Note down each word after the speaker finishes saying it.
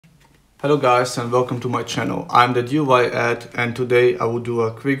Hello guys and welcome to my channel. I'm the DIY Ed and today I will do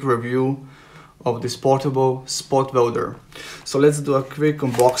a quick review of this portable spot welder. So let's do a quick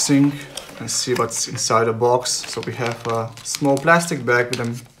unboxing and see what's inside the box. So we have a small plastic bag with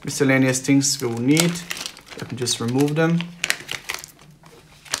the miscellaneous things we will need. Let me just remove them.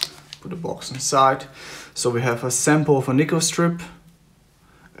 Put the box inside. So we have a sample of a nickel strip.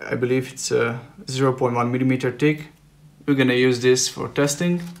 I believe it's a 0.1 millimeter thick. We're gonna use this for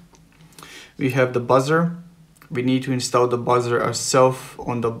testing. We have the buzzer. We need to install the buzzer ourselves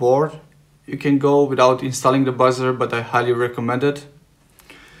on the board. You can go without installing the buzzer, but I highly recommend it.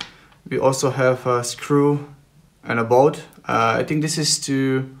 We also have a screw and a bolt. I think this is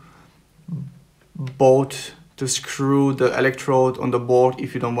to screw the electrode on the board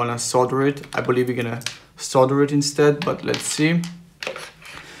if you don't want to solder it. I believe we're gonna solder it instead, but let's see.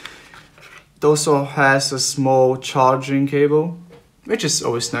 It also has a small charging cable, which is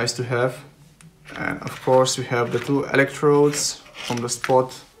always nice to have. And of course we have the two electrodes from the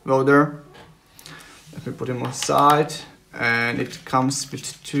spot welder. Let me put them on side, and it comes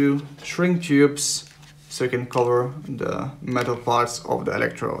with two shrink tubes so you can cover the metal parts of the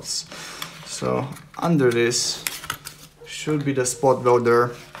electrodes. So under this should be the spot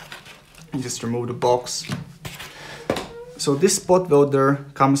welder. Just remove the box. So this spot welder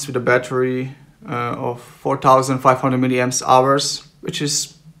comes with a battery of 4,500 milliamp hours, which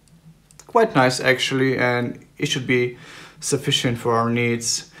is quite nice actually, and it should be sufficient for our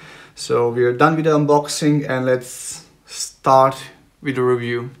needs. So we are done with the unboxing and let's start with the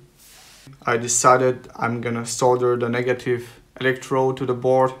review. I decided I'm gonna solder the negative electrode to the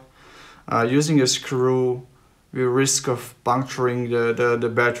board. Using a screw, we risk of puncturing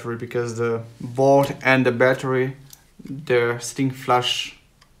the battery because the board and the battery, they're sitting flush.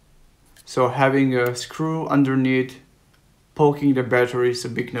 So having a screw underneath poking the battery is a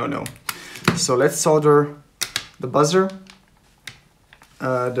big no-no. So let's solder the buzzer,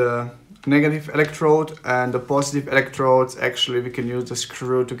 the negative electrode and the positive electrodes. Actually, we can use the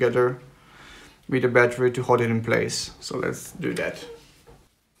screw together with the battery to hold it in place. So let's do that.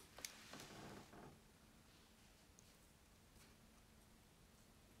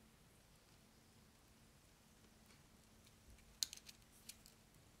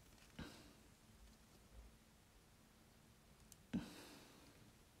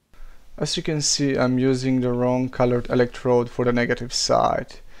 As you can see, I'm using the wrong colored electrode for the negative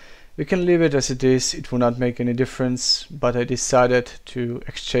side. You can leave it as it is, it will not make any difference, but I decided to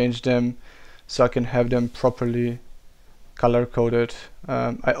exchange them so I can have them properly color coded.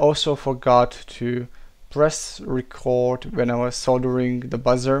 I also forgot to press record when I was soldering the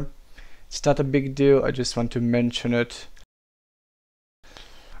buzzer. It's not a big deal, I just want to mention it.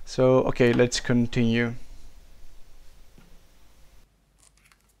 So okay, let's continue.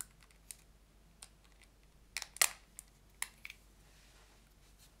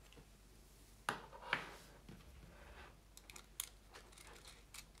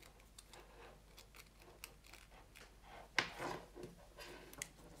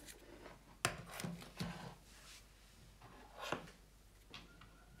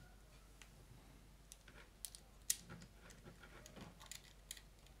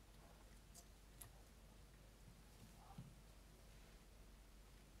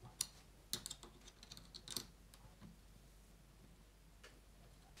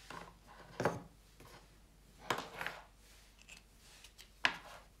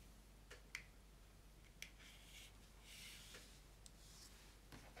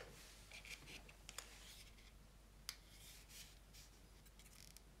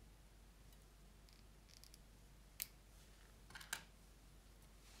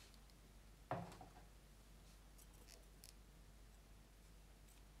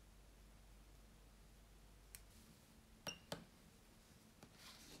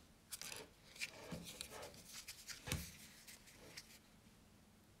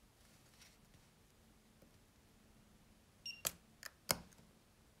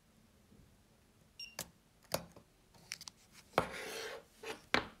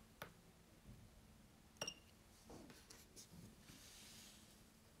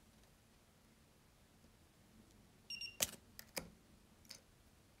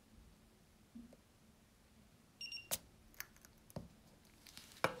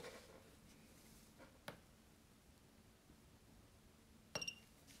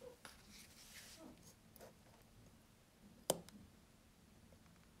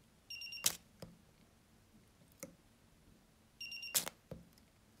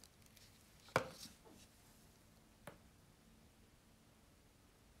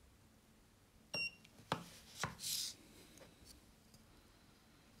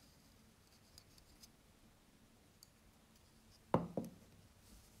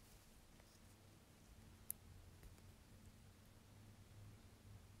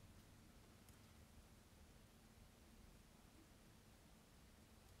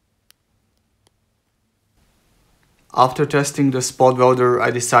 After testing the spot welder, I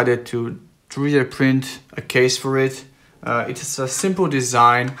decided to 3D print a case for it. It is a simple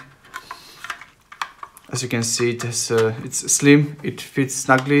design. As you can see, it's slim, it fits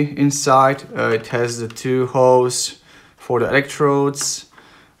snugly inside. It has the 2 holes for the electrodes,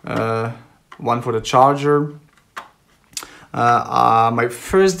 one for the charger. My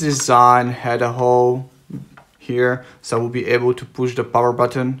first design had a hole here, so I will be able to push the power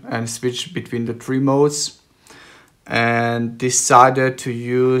button and switch between the 3 modes. And decided to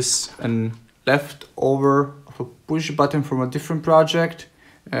use a leftover of a push button from a different project.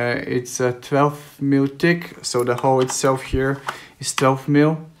 It's a 12mm thick, so the hole itself here is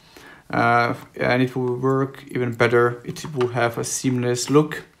 12mm, and it will work even better. It will have a seamless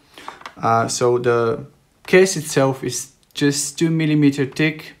look. So the case itself is just 2mm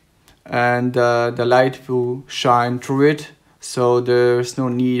thick, and the light will shine through it, so there's no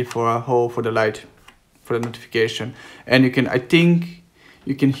need for a hole for the light, for the notification. And I think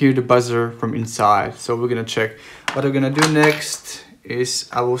you can hear the buzzer from inside. So we're gonna check. What I'm gonna do next is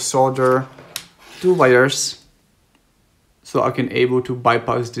I will solder 2 wires so I can able to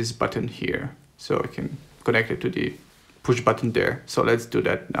bypass this button here, so I can connect it to the push button there. So let's do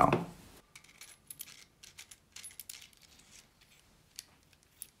that now.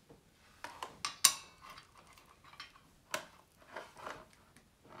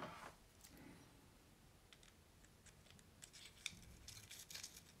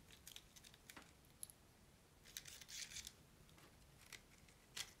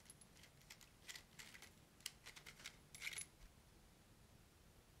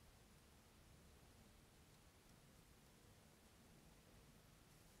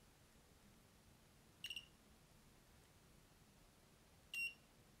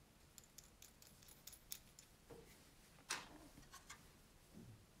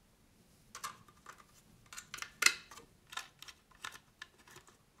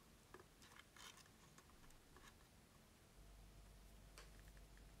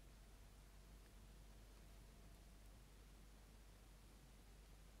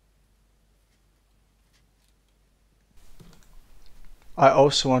 I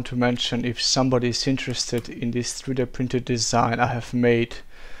also want to mention, if somebody is interested in this 3D printed design I have made,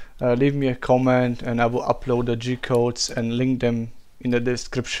 leave me a comment and I will upload the G-codes and link them in the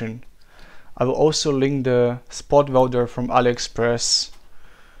description. I will also link the spot welder from AliExpress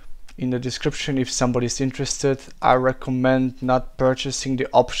in the description if somebody is interested. I recommend not purchasing the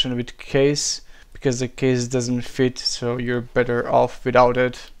option with case, because the case doesn't fit, so you're better off without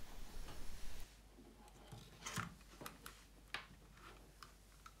it.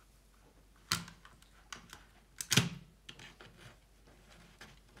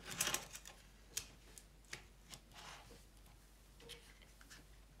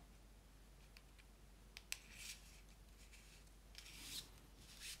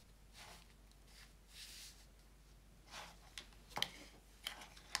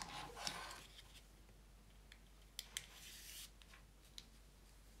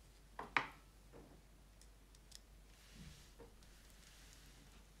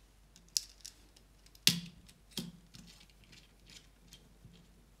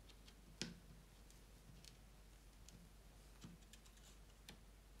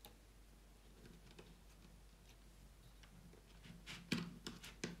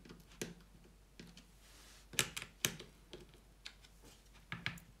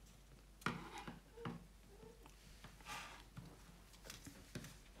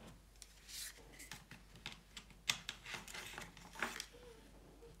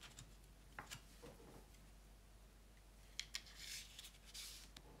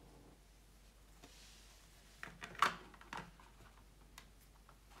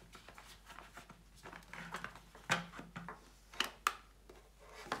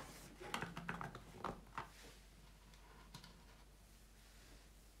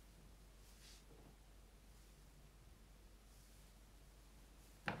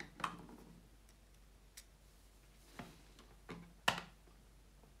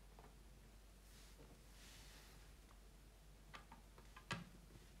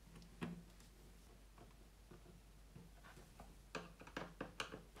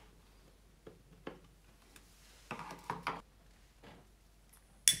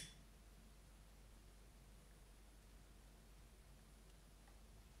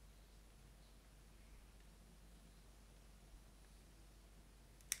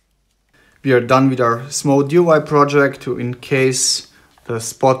 We are done with our small DIY project to encase the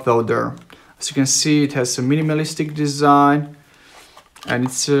spot welder. As you can see, it has a minimalistic design and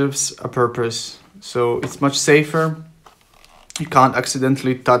it serves a purpose. So it's much safer. You can't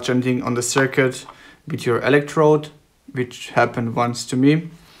accidentally touch anything on the circuit with your electrode. which happened once to me,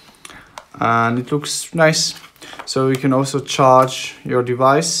 and it looks nice. So you can also charge your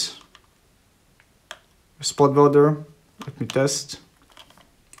device, spot welder. Let me test.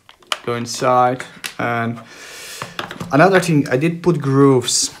 Go inside, and another thing, I did put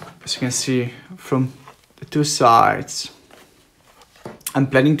grooves, as you can see, from the two sides. I'm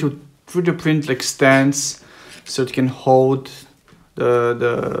planning to 3D print like stands so it can hold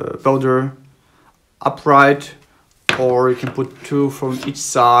the welder upright, or you can put two from each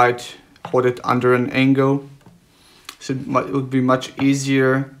side, hold it under an angle. So it would be much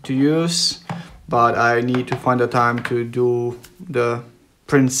easier to use, but I need to find the time to do the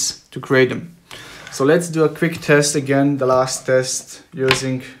prints to create them. So let's do a quick test again, the last test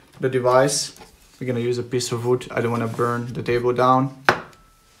using the device. We're gonna use a piece of wood. I don't wanna burn the table down.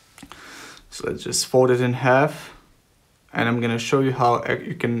 So let's just fold it in half, and I'm gonna show you how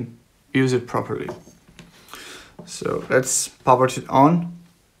you can use it properly. So let's power it on.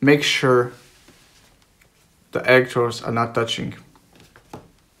 Make sure the electrodes are not touching.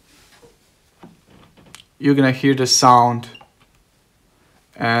 You're gonna hear the sound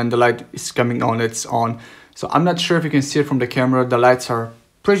and the light is coming on, it's on. So I'm not sure if you can see it from the camera. The lights are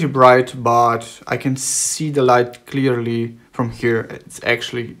pretty bright, but I can see the light clearly from here. It's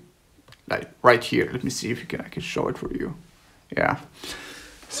actually like right here. Let me see if I can show it for you. Yeah.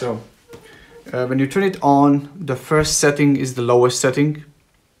 So when you turn it on, the first setting is the lowest setting,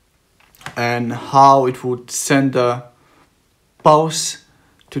 and how it would send the pulse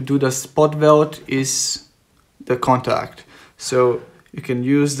to do the spot weld is the contact. So you can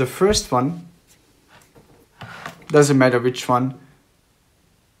use the first one, doesn't matter which one,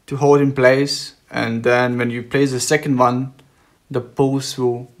 to hold in place, and then when you place the second one, the pulse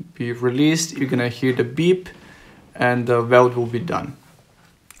will be released. You're gonna hear the beep and the weld will be done.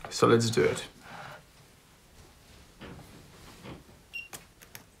 So let's do it.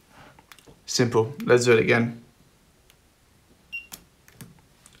 Simple. Let's do it again.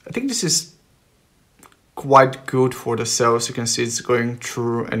 I think this is quite good for the cells. You can see it's going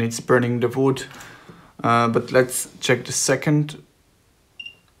through and it's burning the wood. But let's check the second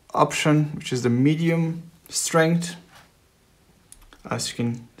option, which is the medium strength. As you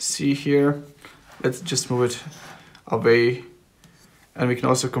can see here, let's just move it away, and we can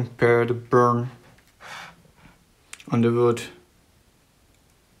also compare the burn on the wood.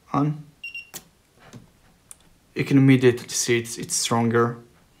 You can immediately see it's stronger.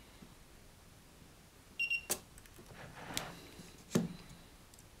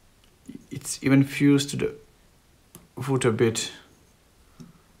 It's even fused to the wood a bit,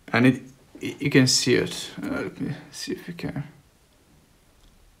 and you can see it. Let me see if you can.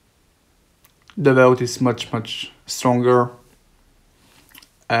 The weld is much stronger.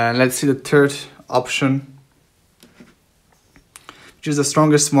 And let's see the third option, which is the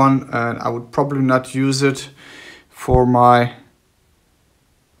strongest one, and I would probably not use it for my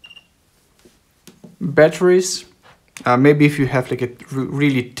batteries. Maybe if you have like a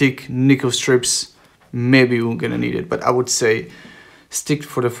really thick nickel strips, maybe you're gonna need it, but I would say stick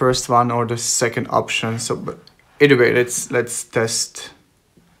for the first one or the second option. So, but either way, let's test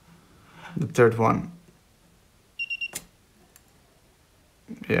the third one.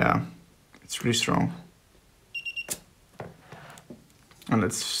 Yeah, it's really strong. And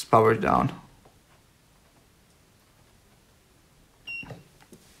let's power it down.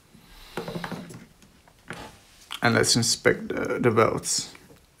 And let's inspect the welds.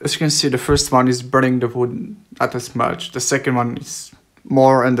 As you can see, the first one is burning the wood not as much. The second one is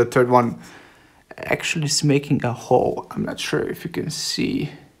more, and the third one actually is making a hole. I'm not sure if you can see.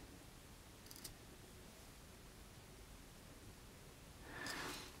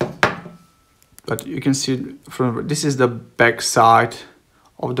 But you can see from this is the back side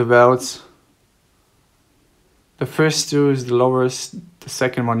of the welds. The first two is the lowest, the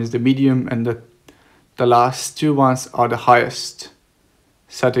second one is the medium, and the last two ones are the highest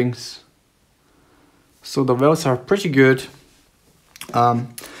settings. So the welds are pretty good.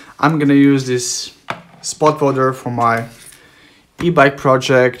 I'm gonna use this spot welder for my e-bike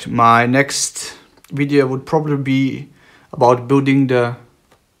project. My next video would probably be about building the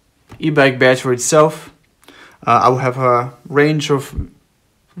e-bike battery itself. I will have a range of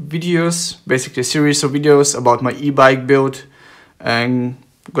videos, basically a series of videos about my e-bike build and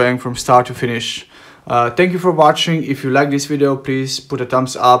going from start to finish. Thank you for watching. If you like this video, please put a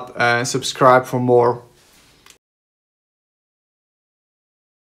thumbs up and subscribe for more.